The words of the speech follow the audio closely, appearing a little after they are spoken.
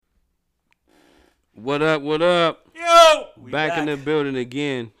What up? What up? Yo! Back in the building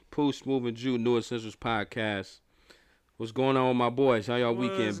again. Pooh, Smooth, and Jew, New Essentials Podcast. What's going on with my boys? How y'all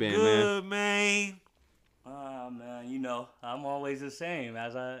weekend been, good, man? Man, you know, I'm always the same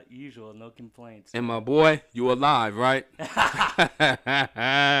as usual. No complaints. And my boy, you alive, right?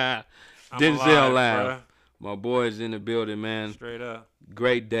 Denzel laugh. My boy's in the building, man. Straight up.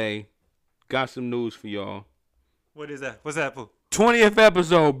 Great day. Got some news for y'all. What is that? What's that, Pooh? 20th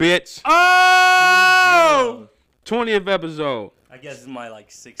episode, bitch. Oh! 20th episode. I guess it's my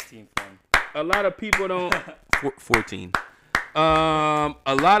 16th one. A lot of people don't. 14. A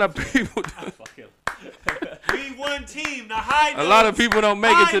lot of people. Fuck it. We one team. The high notes. A lot of people don't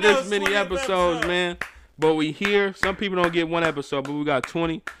make it to this many 20th episodes, episode. man. But we here. Some people don't get one episode, but we got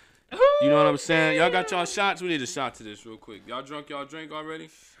 20. You know what I'm saying? Y'all got y'all shots? We need a shot to this real quick. Y'all drunk y'all drink already?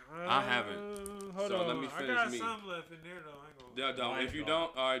 I haven't. Hold So on. let me I finish got me. some left in there, though. Yeah, don't. If you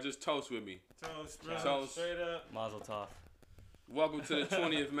don't, all right, just toast with me. Toast, bro. Toast. Straight up. Mazel tov. Welcome to the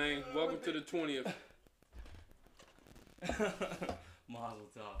 20th, man. Welcome to the 20th. Mazel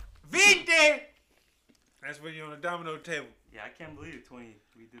tov. Vite! That's when you're on the domino table. Yeah, I can't believe it. We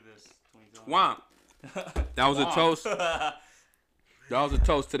did this 20 times. Womp. That was a Wow. toast. That was a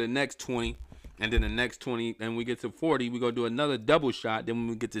toast to the next 20. And then the next 20, and we get to 40, we go do another double shot. Then when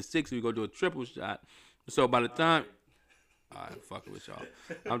we get to 60, we go do a triple shot. So by the time, all right, fucking with y'all.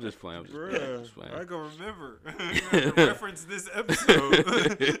 I'm just playing. Bruh, Just playing. I can remember. I have to reference this episode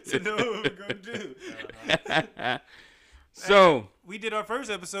to know what we're going to do. So We did our first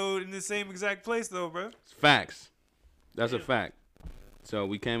episode in the same exact place, though, bro. facts. That's a fact. So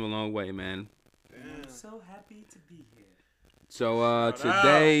we came a long way, man. I'm so happy to be here. So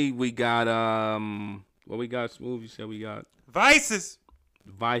today we got what we got, Smooth? You said we got Vices.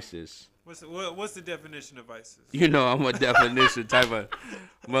 vices. What's the definition of vices? You know I'm a definition type of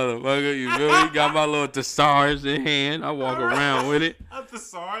motherfucker. You really got my little thesaurus in hand. I walk around with it. A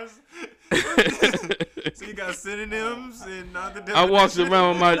thesaurus. So you got synonyms and not the definition. I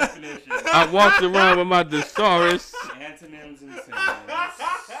walked around with my thesaurus. Antonyms and synonyms.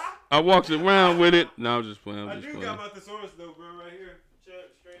 I walked around with it. No, I'm just playing. I I'm just do playing. got my thesaurus though, bro, right here.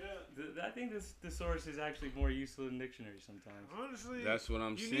 Straight up. I think this source is actually more useful than dictionary sometimes. Honestly, That's what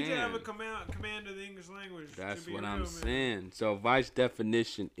I'm you saying. need to have a command of the English language. That's to be what a I'm real man. saying. So vice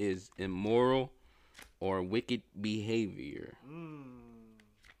definition is immoral or wicked behavior.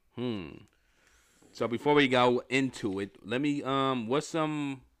 So before we go into it, let me what's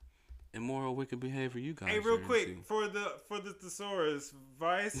some immoral wicked behavior you guys? Hey, real are quick into? for the thesaurus,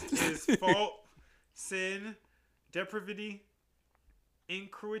 vice is fault, sin, depravity,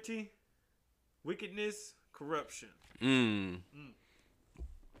 iniquity, wickedness, corruption.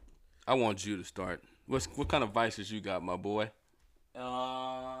 I want you to start. What kind of vices you got, my boy?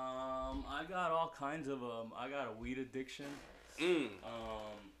 I got all kinds of I got a weed addiction.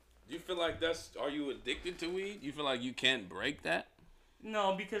 You feel like are you addicted to weed? You feel like you can't break that?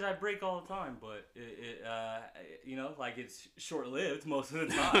 No, because I break all the time, but it's short-lived most of the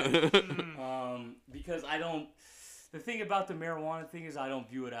time. Because I don't. The thing about the marijuana thing is I don't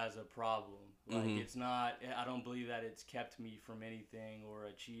view it as a problem. Like it's not. I don't believe that it's kept me from anything or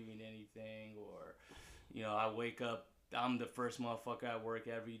achieving anything or, I wake up. I'm the first motherfucker at work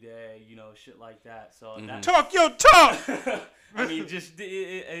every day. Shit like that. So that. Talk your talk. I mean, just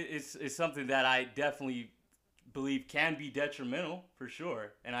it's something that I definitely believe can be detrimental for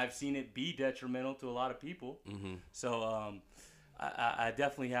sure, and I've seen it be detrimental to a lot of people. So I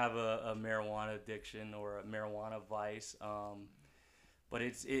definitely have a marijuana addiction or a marijuana vice. But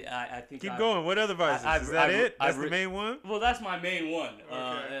I think Keep going. What other vices? Is that it? That's the main one? Well, that's my main one.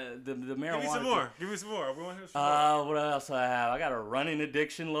 Okay. The marijuana. Give me some more. We want to hear some more. What else do I have? I got a running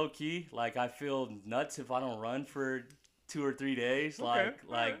addiction, low key. Like I feel nuts if I don't run for 2 or 3 days. Okay.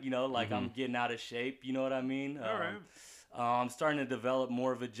 I'm getting out of shape. You know what I mean? All right. I'm starting to develop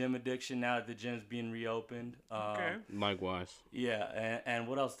more of a gym addiction now that the gym's being reopened. Okay. Likewise. Yeah, and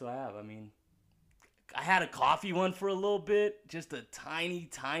what else do I have? I mean, I had a coffee one for a little bit, just a tiny,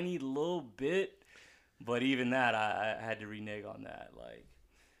 tiny little bit. But even that, I had to renege on that. Like,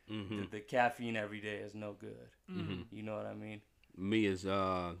 the caffeine every day is no good. You know what I mean? Me is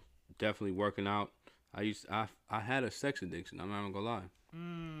definitely working out. I had a sex addiction. I'm not even gonna lie.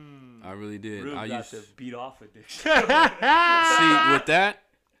 I really did. Really I got used to beat off addiction. see with that.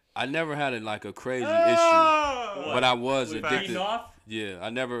 I never had a crazy issue, but I was With addicted. beating off? Yeah, I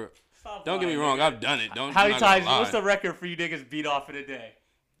never. Stop Don't get me lying, wrong. nigga. I've done it. Don't. How many I'm not gonna times? lie. What's the record for you niggas beat off in a day?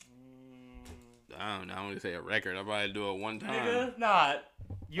 I don't know. I'm gonna say a record. I probably do it one time. Nigga, nah.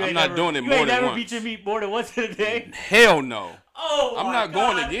 You I'm ain't not never, doing it you more ain't than never once. beat your meat more than once in a day. Hell no. Oh, I'm my not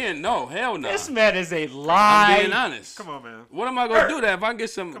God. going again. No, hell no. This man is a lie. I'm being honest. Come on, man. What am I gonna do that if I get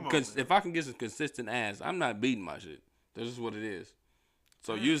some? Come on, man. If I can get some consistent ass, I'm not beating my shit. That's just what it is.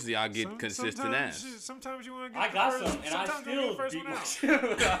 So usually I get consistent ass. Sometimes you want to get I got some, and I still beat my shit.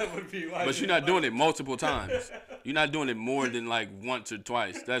 I would be like, But you're not doing it multiple times. You're not doing it more than like once or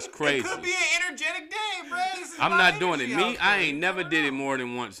twice. That's crazy. It could be an energetic day, bro. I'm not doing it. Me, I ain't never did it more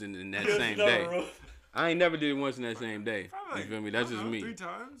than once in that same day. I ain't never did it once in that same day. You feel me? That's just me. 3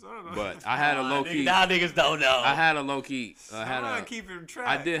 times. I don't know. But I had a low key. Now niggas don't know. I had a low key. I'm not keeping track.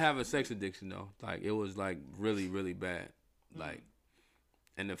 I did have a sex addiction though. Like it was like really, really bad. Like,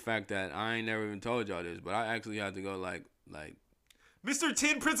 and the fact that I ain't never even told y'all this, but I actually had to go like Mr.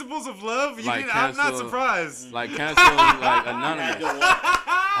 10 Principles of Love. You Like didn't, I'm not cancel- surprised. like cancel like anonymous.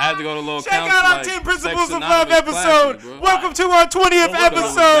 I had to go to a little Check council, out our like, 10 Sex Principles of Love Anonymous episode. classes, bro. Welcome to our 20th It was bad.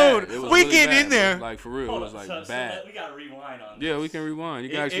 episode. It was We really getting bad. in there. Like for real, it was like so bad. we gotta rewind on this. Yeah, we can rewind.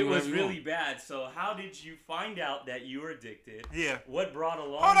 You can actually It do was whatever you really want. bad. So how did you find out that you were addicted? Yeah. What brought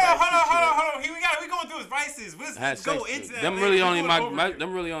along Hold on. that Here we going through his vices. I had Let's go sex. into that. Them man. really We're only going my over-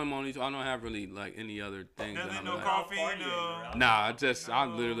 them really only my only. I don't have really like any other things. that Nothing, I'm no like- coffee, Partying no. around. Nah,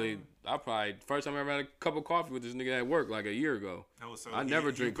 I probably first time I ever had a cup of coffee with this nigga at work like a year ago. Oh, so I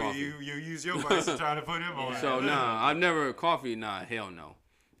never drink coffee. You use your vice to try to put him on. So nah, I've never coffee. Nah, hell no.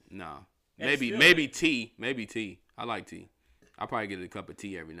 Nah, maybe still- maybe tea. I like tea. I probably get a cup of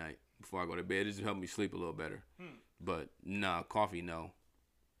tea every night before I go to bed. It just helps me sleep a little better. But nah, coffee no.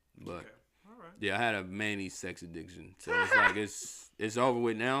 But Okay. All right. yeah, I had a mainly sex addiction. So it's like it's over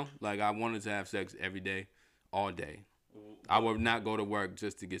with now. Like I wanted to have sex every day, all day. I would not go to work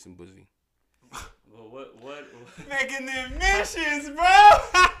just to get some pussy. Well, what? Making the missions, bro.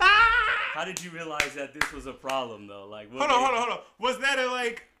 How did you realize that this was a problem though? Like, Hold on. Was that a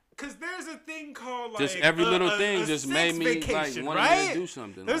like? Cause there's a thing called like Just every little thing just sex made me vacation, like want right? to do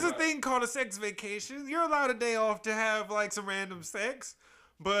something. There's like a thing called a sex vacation. You're allowed a day off to have like some random sex.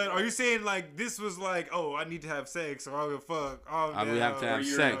 But are you saying like this was like, oh, I need to have sex or I would fuck? Oh, I would have to Or have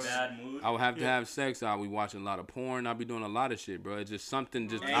you're sex. in a bad mood? I would have to have sex. I'll be watching a lot of porn. I'll be doing a lot of shit, bro. It's just something.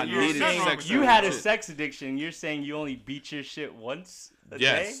 Just And I you're needed saying sex. you or had a shit. sex addiction. You're saying you only beat your shit once a day?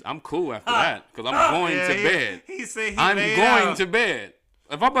 Yes, I'm cool after that because I'm going to bed. He said he I'm laid going out. to bed.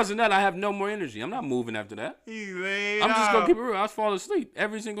 If I bust a nut, I have no more energy. I'm not moving after that. He laid I'm just out. gonna keep it real. I fall asleep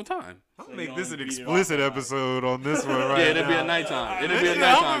every single time. I'll So make you this an only beat it explicit off the episode on this one right Yeah, it'll be now. a nighttime. It'll be a Yeah,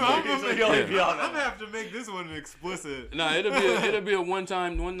 nighttime. I'm thing. gonna You only make- beat off I'm that. gonna have to make this one explicit. No, it'll be a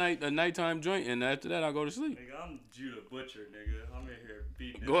a nighttime joint, and after that I'll go to sleep. Nigga, I'm Judah Butcher, nigga. I'm in here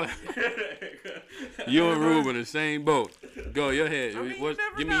beating Go it. You and Rube in the same boat. Go, your head. I mean, you What-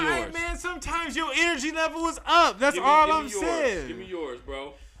 never give me know. Hey, yours. man, sometimes your energy level is up. That's Give me- all give I'm me yours. saying. Give me yours,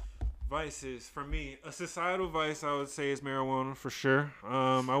 bro. Vices for me, a societal vice I would say is marijuana for sure.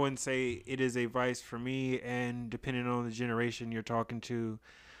 I wouldn't say it is a vice for me, and depending on the generation you're talking to,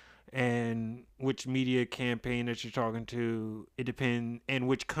 and which media campaign that you're talking to, it depends, and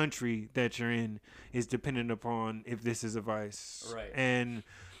which country that you're in is dependent upon if this is a vice. Right. And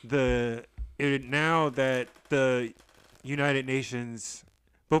now that the United Nations,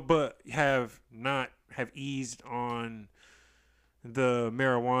 but have eased on the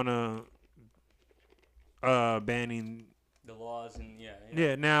marijuana banning. The laws and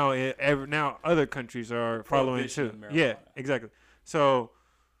Yeah, now other countries are following Prohibition too. of Yeah, marijuana. exactly. So,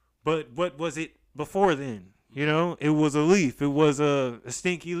 but what was it before then? You know, it was a leaf. It was a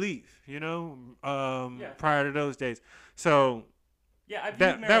stinky leaf. You know, prior to those days. So, Yeah, I view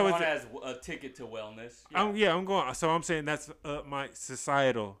That was marijuana it. as a ticket to wellness. I'm going. So I'm saying that's my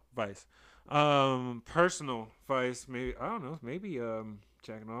societal vice. Personal vice, maybe I don't know. Maybe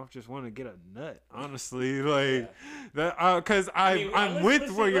jacking off. Just want to get a nut. Honestly, like that. Because I'm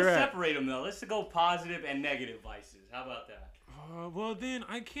with where you're let's at. separate them though. Let's go positive and negative vices. How about that? Well, then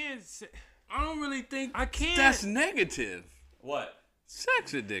I can't say. I don't really think I can't. that's negative. What?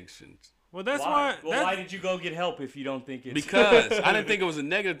 Sex addictions. Well, that's Why? why. Well, why did you go get help if you don't think it's Because I didn't think it was a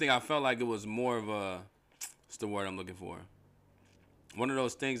negative thing. I felt like it was more of a, what's the word I'm looking for? One of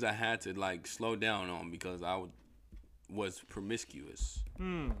those things I had to like slow down on because was promiscuous.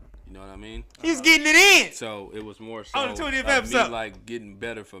 You know what I mean? He's getting it in. So it was more so On the 20th of episode. me like getting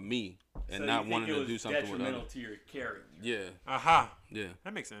better for me and So not you think wanting it to was do something with detrimental others. to your character. Yeah, Aha. yeah.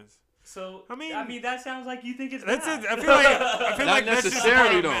 That makes sense. So I mean- that sounds like you think it's That's bad. it. I feel like that's just a part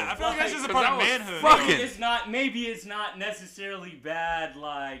necessarily, of though. I feel like that's just a Because part of I was manhood. fucking- Maybe it's not necessarily bad.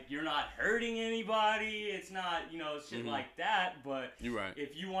 Like you're not hurting anybody. It's not shit like that. But You're right.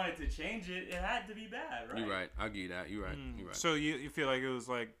 if you wanted to change it, it had to be bad, right? You're right. I'll give you that. You're right. You're right. So you feel like it was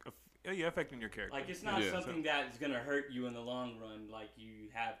like yeah, affecting your character. Like, it's not something that's gonna hurt you in the long run. Like, you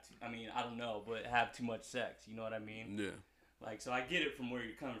have to. I mean, I don't know, but have too much sex. You know what I mean? Yeah. Like, so I get it from where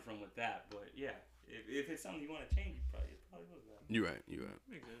you're coming from with that, but yeah, if it's something you want to change, it probably will. You're right. You're right.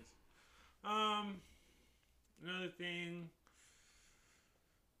 Makes sense. Another thing,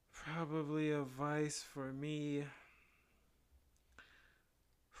 probably a vice for me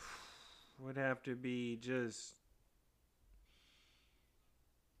would have to be just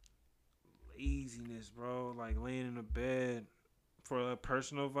laziness, bro. Like laying in a bed. For a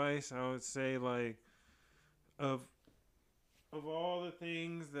personal vice, I would say like of all the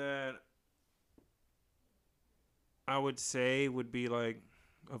things that I would say would be like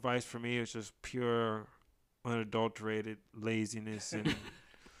a vice for me, it's just pure unadulterated laziness and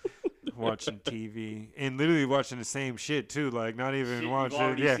watching TV and literally watching the same shit too. Like not even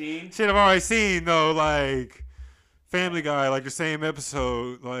watching, shit I've already seen though. Like Family Guy, like the same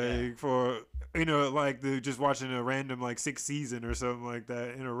episode, like for like just watching a random like 6th season or something like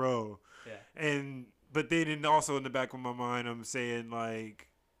that in a row. Yeah. But then also in the back of my mind, I'm saying like,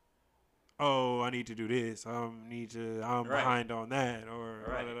 oh, I need to do this. I'm behind on that,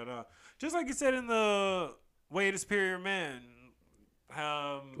 or just like you said in the Way of the Superior Man.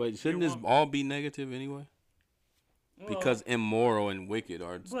 Wait, shouldn't this all be negative anyway? Well, because immoral and wicked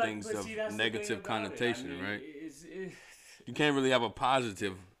are things of negative connotation, right? You can't really have a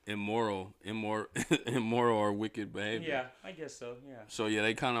positive immoral or wicked behavior. Yeah, I guess so. Yeah. So yeah,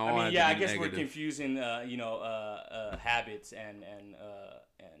 they kind of all. I mean, I guess negative. We're confusing, habits and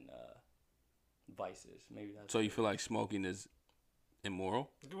vices. Maybe that's. So you feel like smoking is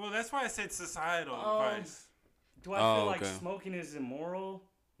immoral? Well, that's why I said societal vice. Do I feel like smoking is immoral?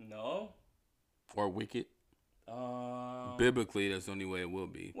 No. Or wicked? Biblically, that's the only way it will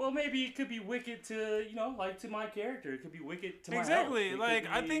be. Well, maybe it could be wicked to, like to my character. It could be wicked to my Exactly. health. Like,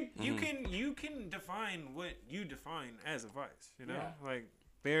 I think you can define what you define as a vice, Like,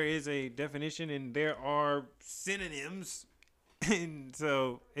 there is a definition and there are synonyms. And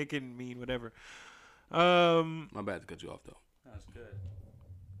so it can mean whatever. My bad to cut you off, though. That's good.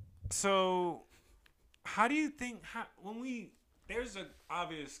 So, how do you think, there's an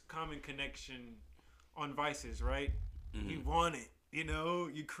obvious common connection on vices, right? Mm-hmm. You want it,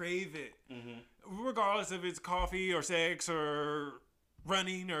 you crave it, regardless if it's coffee or sex or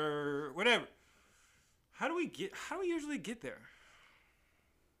running or whatever. How do we usually get there?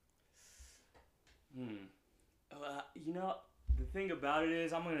 The thing about it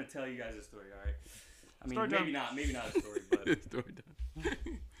is, I'm gonna tell you guys a story. All right. I mean, maybe not a story, but story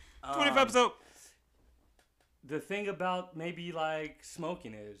time. 20th episode. The thing about maybe like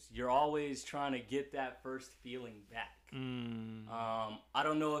smoking is you're always trying to get that first feeling back. I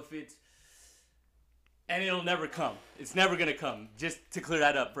don't know if it's, and it'll never come. It's never gonna come. Just to clear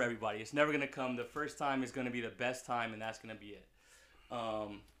that up for everybody, it's never gonna come. The first time is gonna be the best time, and that's gonna be it.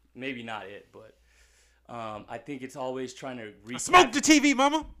 Maybe not it, but I think it's always trying to smoke the TV,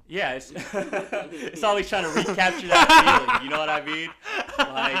 mama. Yeah, it's always trying to recapture that feeling. You know what I mean?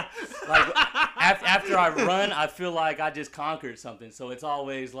 Like after I run, I feel like I just conquered something. So it's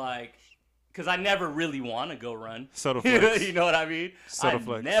always like, because I never really want to go run. Subtle flex. You know what I mean? Subtle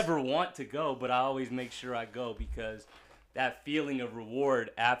flex. Never want to go, but I always make sure I go because that feeling of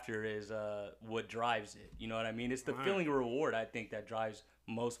reward after is what drives it. You know what I mean? It's the feeling of reward, I think, that drives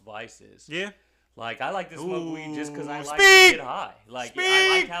most vices. Yeah. Like, I like to smoke weed just because I like to get high. Like,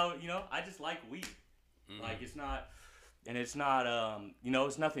 I like how, I just like weed. Like, it's not,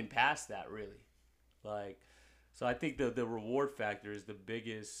 it's nothing past that, really. Like, so I think the reward factor is the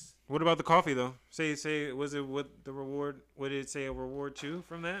biggest. What about the coffee, though? Was it what the reward, what did it say a reward to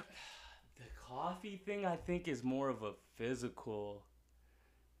from that? The coffee thing, I think, is more of a physical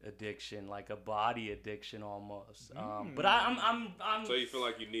addiction, like a body addiction almost. But I'm. So you feel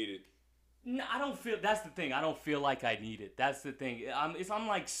like you need it? No, I don't feel. That's the thing. I don't feel like I need it. That's the thing. I'm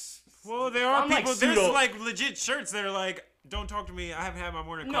like. Well, there are people. There's like legit shirts that are like, "Don't talk to me. I haven't had my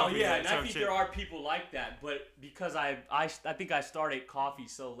morning coffee." No, yeah, and I think there are people like that. But because I think I started coffee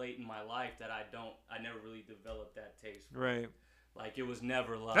so late in my life that I never really developed that taste. Right. Like, it was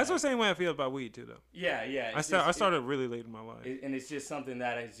never like. That's the same way I feel about weed too, though. Yeah, yeah. I started really late in my life. And it's just something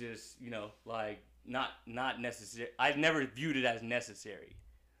that is just like not necessary. I've never viewed it as necessary.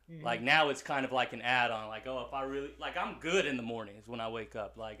 Like, now it's kind of like an add-on. Like, oh, if I really... Like, I'm good in the mornings when I wake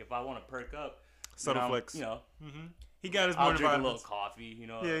up. Like, if I want to perk up... Subtle flex. He got his morning I'll drink vitamins. a little coffee,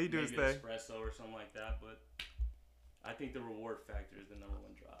 Yeah, he do his thing. Espresso or something like that. But I think the reward factor is the number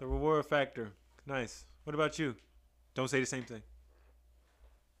one drive. The reward factor. Nice. What about you? Don't say the same thing.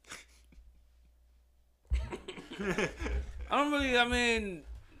 I don't really... I mean...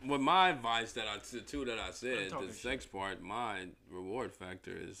 with my advice that I said, talking the sex part, my reward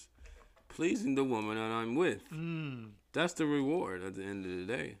factor is pleasing the woman that I'm with. That's the reward at the end of the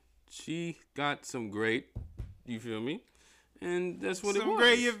day. She got some great, you feel me? And that's what it was. Some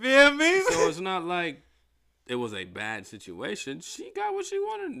great, you feel me? So it's not like it was a bad situation. She got what she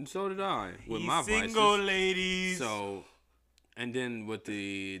wanted, and so did I. With my single vices. ladies. So, and then with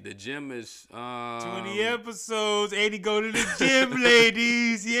the gym is 20 episodes. 80 go to the gym,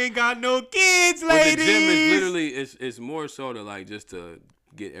 ladies. He ain't got no kids, ladies. But the gym is literally it's more so to like just to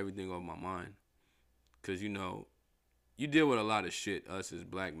get everything off my mind, cause you know, you deal with a lot of shit. Us as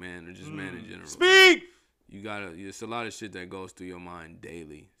black men or just men in general. Speak. You gotta. It's a lot of shit that goes through your mind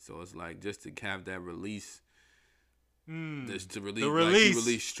daily. So it's like just to have that release. Just to release, like you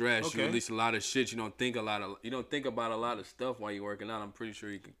release stress. Okay. You release a lot of shit. You don't think about a lot of stuff while you're working out. I'm pretty sure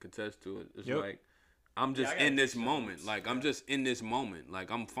you can contest to it. It's like I'm just in this moment. Like I'm just in this moment.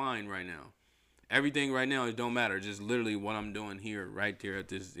 Like I'm fine right now. Everything right now, it don't matter. Just literally what I'm doing here, right there at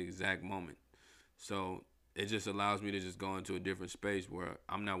this exact moment. So it just allows me to just go into a different space where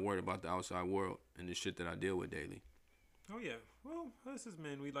I'm not worried about the outside world and the shit that I deal with daily. Oh, yeah. Well, us as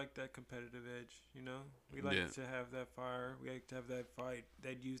men, we like that competitive edge, you know? We like to have that fire. We like to have that fight,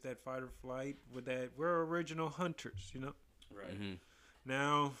 use that fight or flight with that. We're original hunters, you know? Right. Mm-hmm.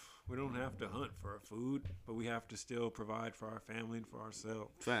 Now, we don't have to hunt for our food, but we have to still provide for our family and for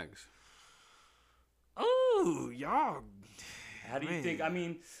ourselves. Facts. Oh, y'all. How do you think? I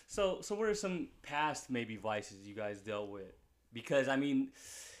mean, so what are some past maybe vices you guys dealt with? Because I mean,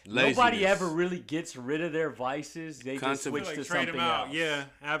 laziness. Nobody ever really gets rid of their vices. They just switch to something else. Yeah,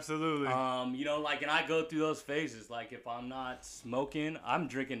 absolutely. You know, like, and I go through those phases. Like, if I'm not smoking, I'm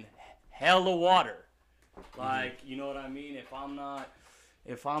drinking hella water. Like, you know what I mean? If I'm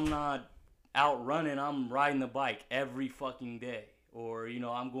not out running, I'm riding the bike every fucking day. Or, you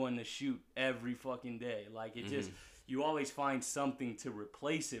know, I'm going to shoot every fucking day. Like, it just, you always find something to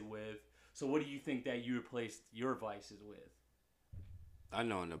replace it with. So what do you think that you replaced your vices with? I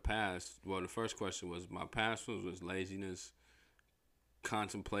know in the past, well, the first question was, my past was laziness,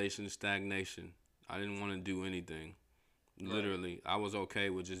 contemplation, stagnation. I didn't want to do anything. Right. Literally, I was okay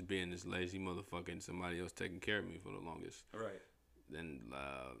with just being this lazy motherfucker and somebody else taking care of me for the longest. Right. And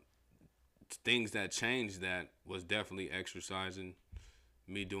things that changed that was definitely exercising,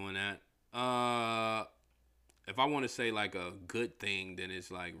 me doing that. If I want to say like a good thing, then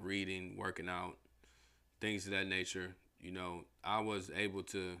it's like reading, working out, things of that nature. You know, I was able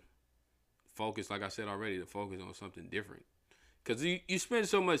to focus, like I said already, to focus on something different. Because you spend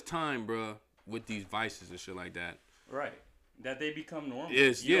so much time, bro, with these vices and shit like that. Right. That they become normal.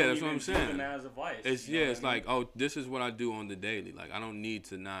 That's what I'm saying. Them as a vice. It's like, oh, this is what I do on the daily. Like, I don't need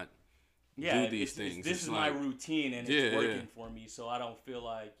to not do these things. This is like, my routine, and it's working for me, so I don't feel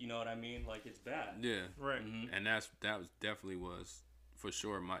like, you know what I mean? Like, it's bad. Yeah. Right. Mm-hmm. And that was definitely was, for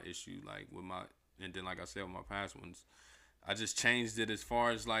sure, my issue. Like, with my, and then, like I said, with my past ones, I just changed it as far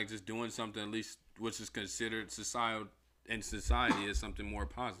as like just doing something at least which is considered society as something more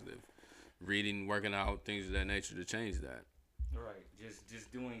positive. Reading, working out, things of that nature to change that. Right.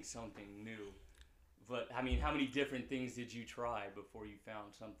 Just doing something new. But I mean, how many different things did you try before you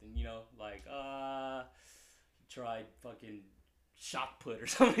found something? You know, like tried fucking shot put or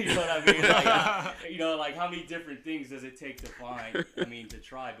something. You know what I mean? Like, you know, like how many different things does it take to find? I mean, to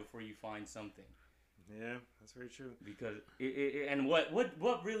try before you find something. Yeah, that's very true. Because and what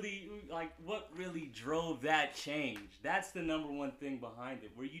really drove that change? That's the number one thing behind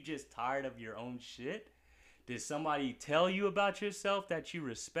it. Were you just tired of your own shit? Did somebody tell you about yourself that you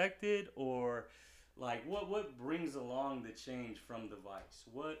respected, or like what brings along the change from the vice?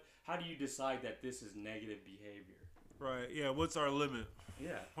 How do you decide that this is negative behavior? Right. Yeah. What's our limit?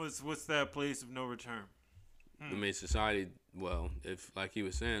 Yeah. What's that place of no return? I mean, society, well, if, like he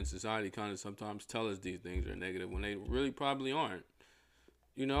was saying, society kind of sometimes tell us these things are negative when they really probably aren't.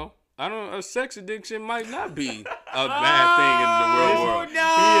 You know? A sex addiction might not be a bad thing in the real world. No,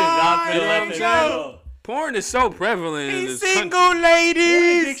 he is not gonna let that go. Porn is so prevalent in this single country. ladies.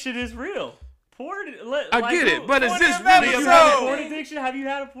 Porn addiction is real. I get it, but is this Have really you a had a porn addiction? Have you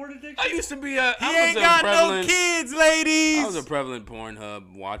had a porn addiction? I used to be He ain't got no kids, ladies. I was a prevalent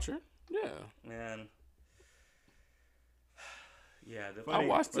Pornhub watcher. Yeah. Man. Yeah, I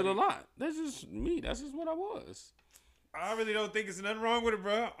watched it a lot. That's just me. That's just what I was. I really don't think it's nothing wrong with it,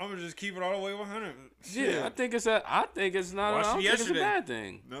 bro. I'm gonna just keep it all the way 100. Yeah, I think it's not. I don't think it's a bad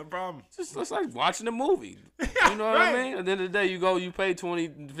thing. No problem. It's like watching a movie. You know what I mean? At the end of the day, you pay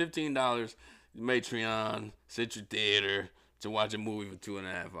 $20, $15, Matreon, Central Theater to watch a movie for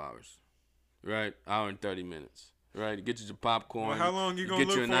 2.5 hours, right? Hour and 30 minutes. Right, you get you some popcorn. Well, how long you gonna get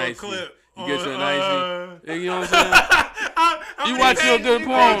look you for a clip? You get you an icy. You know what I'm saying? You watch your good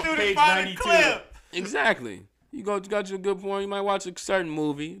porn. porn. Page 92. Exactly. You got your good porn. You might watch a certain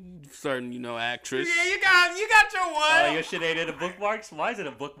movie, certain actress. Yeah, you got your one. Oh, your shit ain't in the bookmarks? Why is it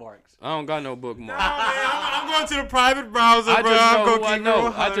in bookmarks? I don't got no bookmark. Oh, man, I'm going to the private browser, I bro. just know I'm who I keep know.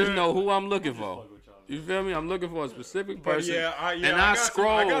 it I just 100. know who I'm looking for. You feel me? I'm looking for a specific But person. I got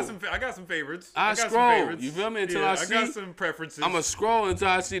scroll. I got some favorites. I got some scroll. favorites. You feel me? Until yeah, I see. I got some preferences. I'm going to scroll until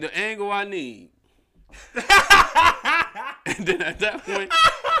I see the angle I need. And then at that point,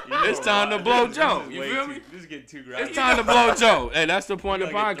 it's time to blow Joe. You feel me? This is getting too graphic. It's time to blow Joe. Hey, that's the point of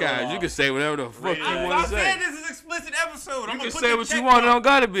the You're gonna get thrown podcast. You off. can say whatever the fuck you want I'm to say. saying this is an explicit episode. You can say what you want. It don't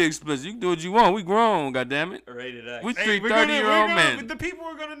gotta be explicit. You can do what you want. We grown, goddammit. Rated X. We Hey, 30-year-old men. The people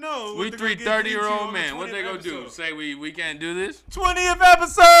are gonna know. We what they're three gonna get into 30-year-old on the men. What 20th they gonna do? episode. Say we can't do this? 20th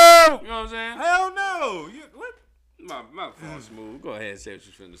episode. You know what I'm saying? Hell no. What? My phone smooth. Go ahead and say what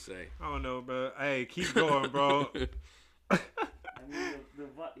you're finna say. I don't know, bro. Hey, keep going, bro. I mean,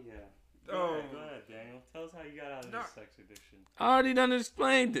 yeah. Oh. Go ahead, Daniel. Tell us how you got out of this sex addiction. I already done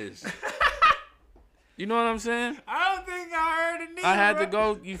explained this. You know what I'm saying? I don't think I heard it neither, I had to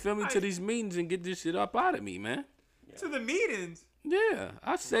bro. go, you feel me, to these meetings and get this shit up out of me, man. To the meetings. Yeah,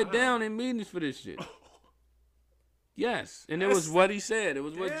 I sat down in meetings for this shit. Yes, and it was what he said. It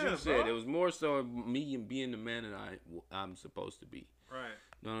was what you said. Bro. It was more so me and being the man that I'm supposed to be. Right.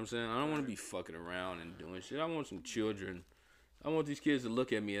 You know what I'm saying? I don't want to be fucking around and doing shit. I want some children. I want these kids to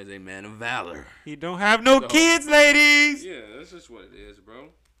look at me as a man of valor. He don't have no kids, ladies. Yeah, that's just what it is, bro.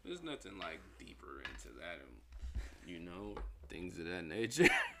 There's nothing like deeper into that, things of that nature.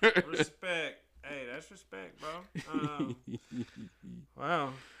 Respect. Hey, that's respect, bro.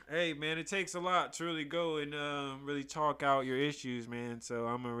 Wow. Hey, man, it takes a lot to really go and really talk out your issues, man. So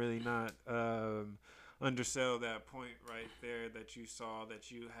I'm gonna really not undersell that point right there that you saw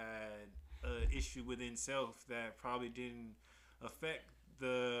that you had an issue within self that probably didn't affect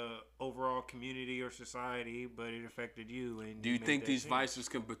the overall community or society, but it affected you. And Do you think these change. vices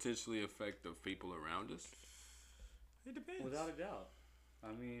can potentially affect the people around us? It depends. Without a doubt.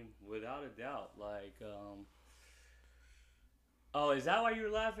 I mean, without a doubt. Like, oh, is that why you were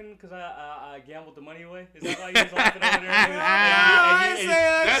laughing? Because I gambled the money away? Is that why you was laughing over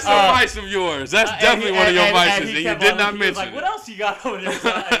there? That's a vice of yours. That's definitely one of your vices, and you did not mention like, it. what else you got over there?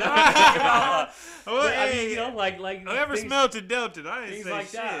 I mean, like Whoever things, smelled to dealt it. I ain't things say like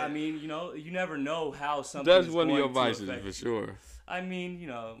shit. that. I mean, you never know how something. That's is one of your going to vices affect for you. sure. I mean,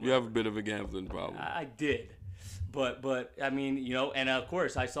 You have a bit of a gambling problem. I did. But I mean, and of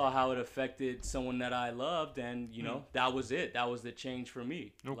course I saw how it affected someone that I loved, and that was it. That was the change for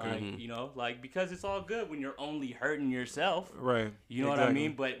me. Okay. Like because it's all good when you're only hurting yourself. Right. You know what I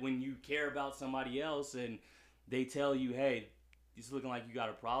mean? But when you care about somebody else and they tell you, hey, it's looking like you got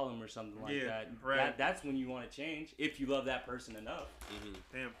a problem or something like that. Right. That's when you want to change if you love that person enough.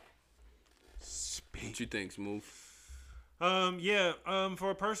 Damn. What you think, Smooth?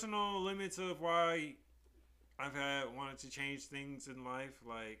 For personal limits of why I've wanted to change things in life,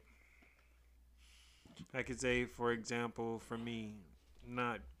 like I could say, for example, for me,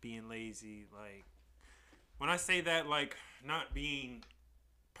 not being lazy. Like when I say that, like not being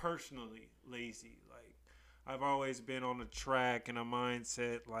personally lazy, like I've always been on a track and a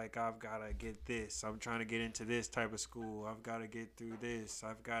mindset like I've got to get this. I'm trying to get into this type of school. I've got to get through this.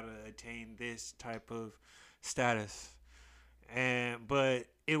 I've got to attain this type of status. But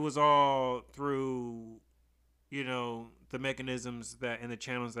it was all through, the mechanisms and the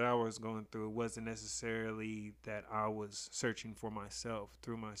channels that I was going through. It wasn't necessarily that I was searching for myself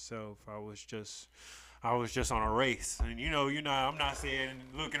through myself. I was just on a race, and I'm not saying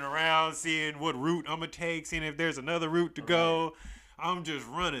looking around, seeing what route I'm gonna take, seeing if there's another route to go. I'm just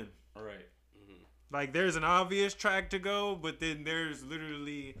running. All right. Like there's an obvious track to go, but then there's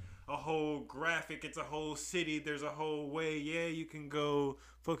literally a whole graphic. It's a whole city. There's a whole way. Yeah, you can go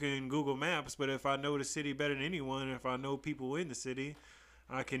fucking Google Maps, but if I know the city better than anyone, if I know people in the city,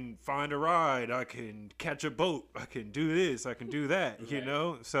 I can find a ride. I can catch a boat. I can do this. I can do that.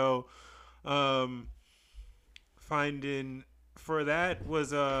 Right. So, finding for that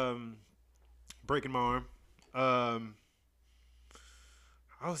was breaking my arm.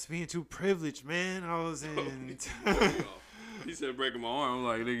 I was being too privileged, man. I was in. He said breaking my arm. I'm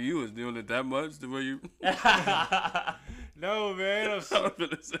like, nigga, you was doing it that much the way you. No, man. I'm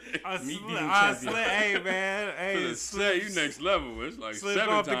gonna say. I slept. Hey, man. Hey, Say you next level. It's like slipped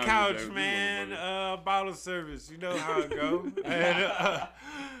 7 off the times couch, a day. man. Bottle service. You know how it go.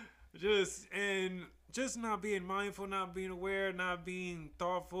 And just not being mindful, not being aware, not being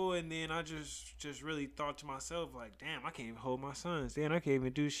thoughtful, and then I just really thought to myself like, damn, I can't even hold my sons. Damn, I can't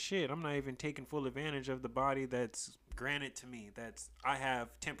even do shit. I'm not even taking full advantage of the body that's granted to me, that's I have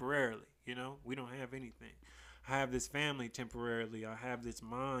temporarily. You know, we don't have anything. I have this family temporarily. I have this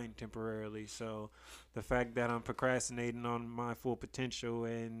mind temporarily. So the fact that I'm procrastinating on my full potential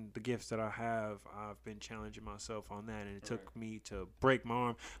and the gifts that I have, I've been challenging myself on that. And it took me to break my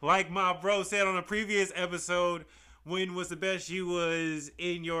arm. Like my bro said on a previous episode, when was the best you was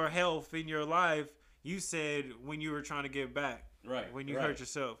in your health, in your life? You said when you were trying to get back. Right. When you hurt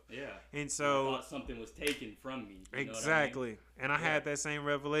yourself. Yeah. And so I thought something was taken from me. Exactly. I mean? And I had that same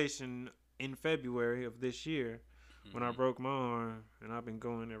revelation in February of this year when I broke my arm, and I've been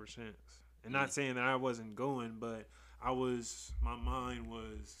going ever since. And not saying that I wasn't going, but my mind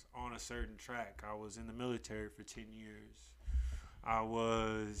was on a certain track. I was in the military for 10 years. I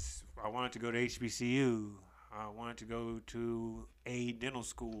wanted to go to HBCU. I wanted to go to a dental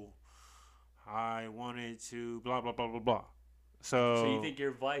school. I wanted to blah, blah, blah, blah, blah. So you think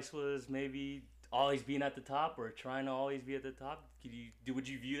your vice was maybe always being at the top or trying to always be at the top? Would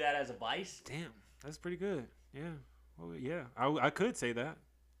you view that as a vice? Damn, that's pretty good. Yeah. Well, yeah, I could say that.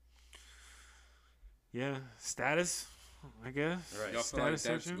 Yeah, status, I guess. Right. Y'all feel like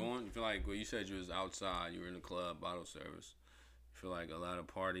that's going? You feel like, well, you said you was outside, you were in the club, bottle service. You feel like a lot of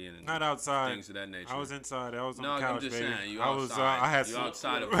partying and not outside, things of that nature. I was inside. I was on no, the couch, I'm just baby. saying, you I outside. was. I had you some.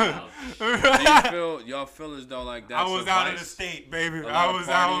 outside of the house. Do y'all feel as though like that's I was out of the state, baby. I was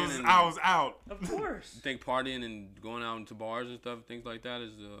out. Of course. You think partying and going out into bars and stuff, things like that,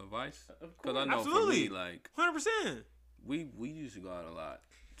 is a vice? Of course. Because I know absolutely. For me, like 100%. We used to go out a lot,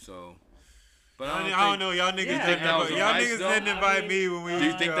 so. But I don't know. Y'all niggas didn't invite me when we. Do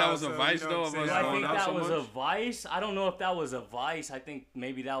you think that was a vice though? Do I think that was a vice? I don't know if that was a vice. I think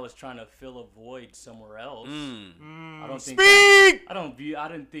maybe that was trying to fill a void somewhere else. I don't think. I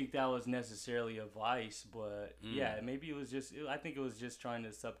didn't think that was necessarily a vice, but yeah, maybe it was just. I think it was just trying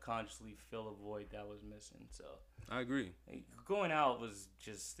to subconsciously fill a void that was missing. So I agree. Going out was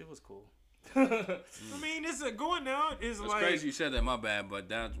just. It was cool. I mean, going out is it's like. It's crazy you said that. My bad, but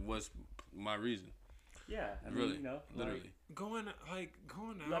that was my reason. Yeah, I mean, really, you know, literally. Going out.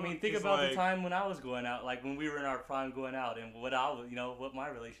 I mean, think about the time when I was going out, like when we were in our prime going out, and what what my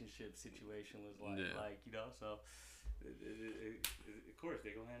relationship situation was like. Yeah. Like, so of course they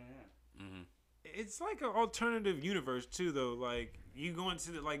go hand in hand. It's like an alternative universe too, though. Like you go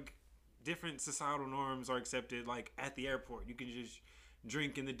into different societal norms are accepted. Like at the airport, you can just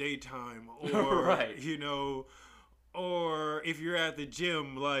drink in the daytime, or right. Or if you're at the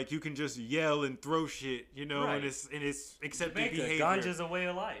gym, like you can just yell and throw shit, right. and it's accepted Jamaica, behavior. Ganja's a way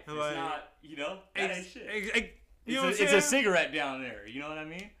of life. It's like, not, that ain't shit. It's a cigarette down there. You know what I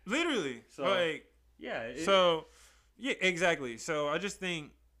mean? Literally. So, yeah. Yeah, exactly. So I just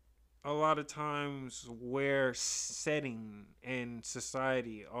think a lot of times where setting and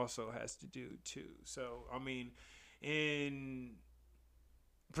society also has to do too. So I mean, in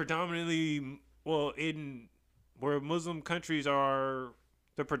where Muslim countries are,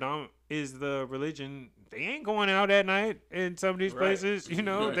 the predominant is the religion. They ain't going out at night in some of these places. They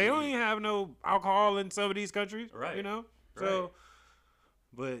don't even have no alcohol in some of these countries. Right. So,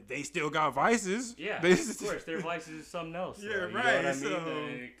 but they still got vices. Yeah, of course, their vices is something else. Yeah, so, right. You know what I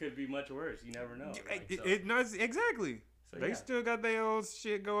mean? It could be much worse. You never know. Exactly. So, they still got their own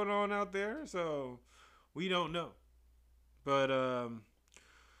shit going on out there. So we don't know. But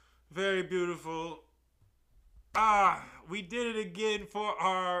very beautiful. We did it again for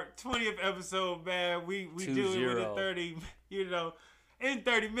our 20th episode, man. We do it within 30, in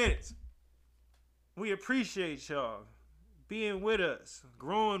 30 minutes. We appreciate y'all being with us,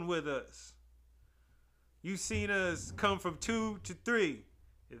 growing with us. You seen us come from 2 to 3,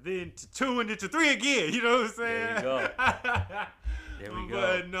 and then to 2 and then to 3 again. You know what I'm saying? There we go.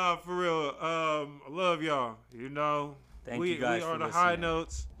 But nah, for real. I love y'all. Thank you guys we are for the listening. high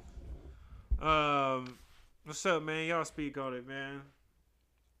notes. What's up, man? Y'all speak on it, man.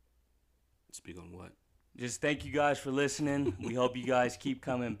 Speak on what? Just thank you guys for listening. We hope you guys keep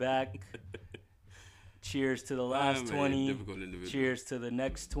coming back. Cheers to the last 20. Cheers to the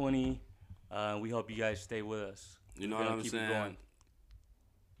next 20. We hope you guys stay with us. You know what I'm saying?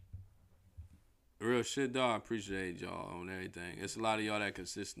 Real shit, dog. I appreciate y'all on everything. It's a lot of y'all that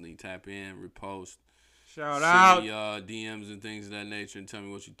consistently tap in, repost. Shout out. DMs and things of that nature and tell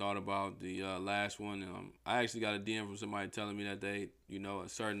me what you thought about the last one. I actually got a DM from somebody telling me that they, the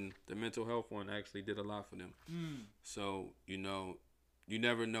mental health one actually did a lot for them. So, you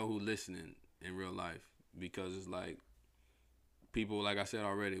never know who's listening in real life because it's like people, like I said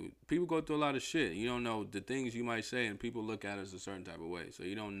already, people go through a lot of shit. You don't know the things you might say, and people look at us a certain type of way. So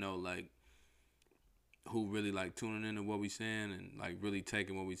you don't know like who really like tuning into what we saying and like really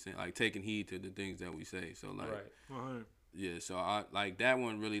taking what we saying, like taking heed to the things that we say. So like, Right. yeah. So I like that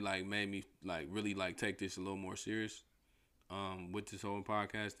one really like made me like really like take this a little more serious. With this whole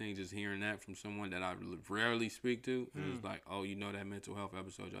podcast thing, just hearing that from someone that I rarely speak to, it was like, oh, you know, that mental health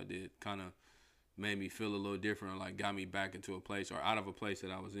episode I did kind of made me feel a little different, or like got me back into a place or out of a place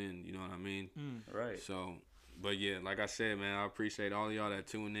that I was in. You know what I mean? Right. So, but yeah, like I said, man, I appreciate all of y'all that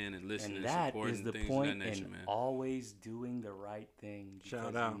tune in and listen and that support is and the things point of that nature, in man. always doing the right thing, because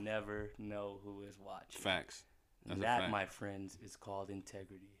Shout out. you never know who is watching. Facts. That's That, a fact. my friends, is called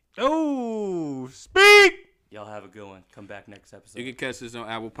integrity. Oh, speak. Y'all have a good one. Come back next episode. You can catch this on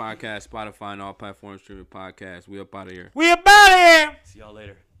Apple Podcasts, Spotify, and all platforms streaming podcasts. We up out of here. We about here. See y'all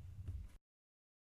later.